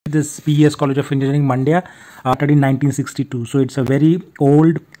This PES College of Engineering Mandya started in 1962. So it's a very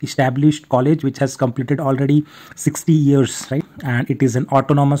old established college which has completed already 60 years, right? And it is an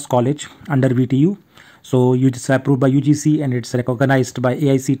autonomous college under VTU. So it's approved by UGC and it's recognized by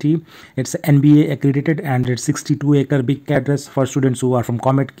AICT. It's NBA accredited and it's 62-acre big address for students who are from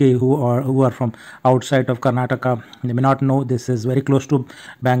Comet K, who are from outside of Karnataka. They may not know this is very close to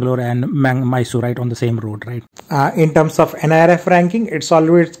Bangalore and Mysore, right on the same road, right? In terms of NIRF ranking, it's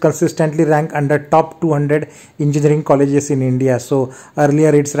always consistently ranked under top 200 engineering colleges in India. So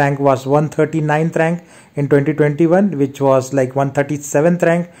earlier its rank was 139th rank in 2021, which was like 137th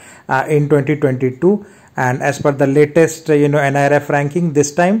rank in 2022. And as per the latest NIRF ranking,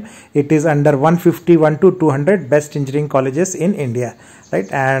 this time it is under 151 to 200 best engineering colleges in India, right?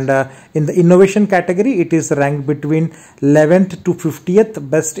 And in the innovation category, it is ranked between 11th to 50th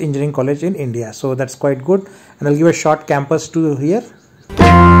best engineering college in India. So that's quite good. And I'll give a short campus tour here.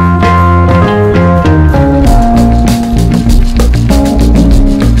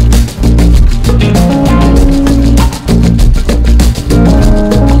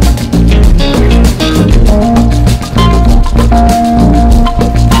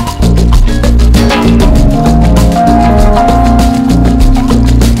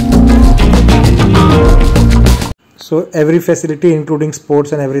 So every facility including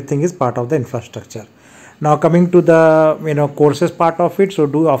sports and everything is part of the infrastructure. Now coming to the courses part of it, so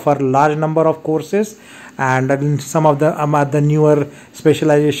do offer large number of courses, and some of the newer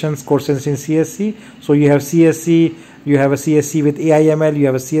specializations courses in CSC. So you have CSC, you have a CSC with AIML, you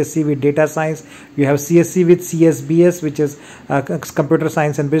have a CSC with data science, you have CSC with CSBS, which is computer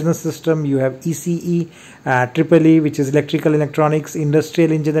science and business system, you have ECE, EEE, which is electrical electronics,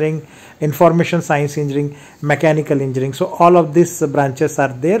 industrial engineering, information science engineering, mechanical engineering. So all of these branches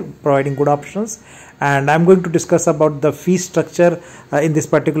are there, providing good options. And I'm going to discuss about the fee structure in this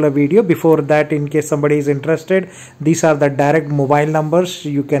particular video. Before that, in case somebody is interested, these are the direct mobile numbers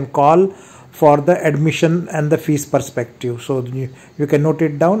you can call for the admission and the fees perspective. So you can note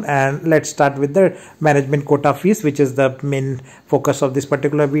it down, and let's start with the management quota fees, which is the main focus of this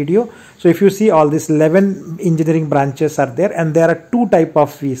particular video. So if you see, all these 11 engineering branches are there, and there are two type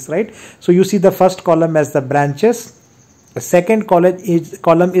of fees, right? So you see the first column as the branches. The second column is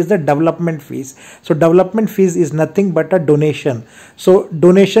the development fees. So development fees is nothing but a donation. So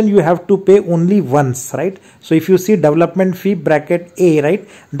donation you have to pay only once, right? So if you see development fee bracket A, right,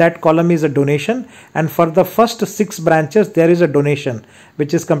 that column is a donation, and for the first 6 branches there is a donation,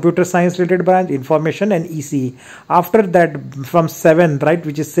 which is computer science related branch, information and ECE. After that, from 7, right,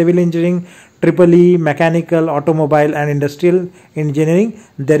 which is civil engineering, EEE, mechanical, automobile and industrial engineering,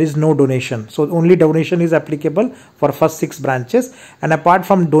 there is no donation. So only donation is applicable for first 6 branches. And apart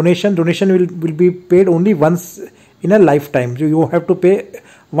from donation will be paid only once in a lifetime. So you have to pay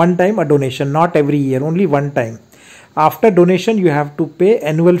one time a donation, not every year, only one time. After donation you have to pay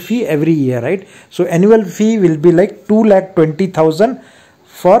annual fee every year, right? So annual fee will be like 2,20,000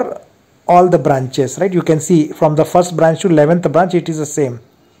 for all the branches, right? You can see from the first branch to 11th branch it is the same.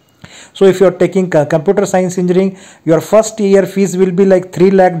 So if you are taking computer science engineering, your first year fees will be like 3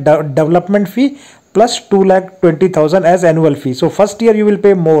 lakh development fee plus 2,20,000 as annual fee. So first year you will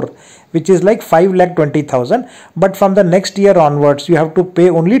pay more, which is like 5,20,000, but from the next year onwards you have to pay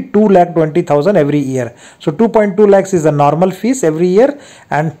only 2,20,000 every year. So 2.2 lakhs is the normal fees every year,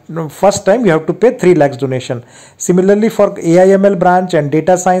 and first time you have to pay 3 lakhs donation. Similarly for AIML branch and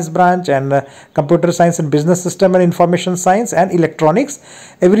data science branch and computer science and business system and information science and electronics,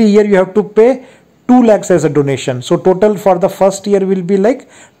 every year you have to pay 2 lakhs as a donation. So total for the first year will be like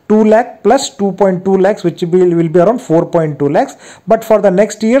 2 lakh plus 2.2 lakhs, which will be around 4.2 lakhs. But for the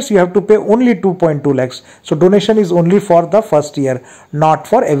next years, you have to pay only 2.2 lakhs. So donation is only for the first year, not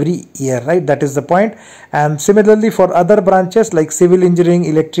for every year, right? That is the point. And similarly for other branches like civil engineering,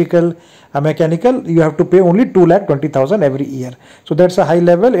 electrical, mechanical, you have to pay only 2,20,000 every year. So that's a high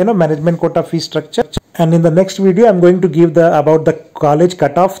level, management quota fee structure. And in the next video, I'm going to give about the college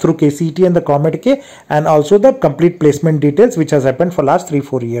cutoff through KCET and the Comet K, and also the complete placement details, which has happened for last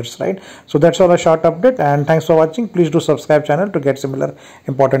 3-4 years, right? So that's all, a short update, and thanks for watching. Please do subscribe channel to get similar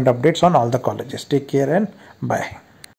important updates on all the colleges. Take care and bye.